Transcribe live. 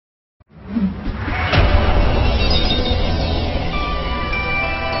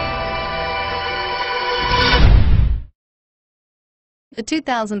The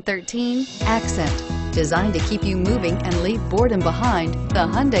 2013 Accent. Designed to keep you moving and leave boredom behind, the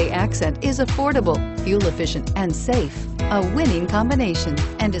Hyundai Accent is affordable, fuel-efficient, and safe. A winning combination,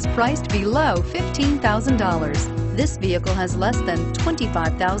 and is priced below $15,000. This vehicle has less than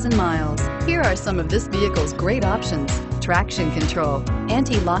 25,000 miles. Here are some of this vehicle's great options: traction control,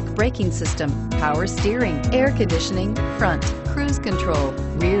 anti-lock braking system, power steering, air conditioning, front, cruise control,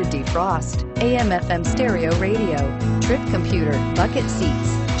 rear defrost, AM/FM stereo radio, trip computer, bucket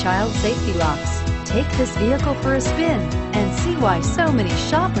seats, child safety locks. Take this vehicle for a spin and see why so many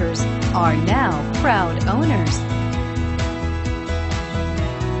shoppers are now proud owners.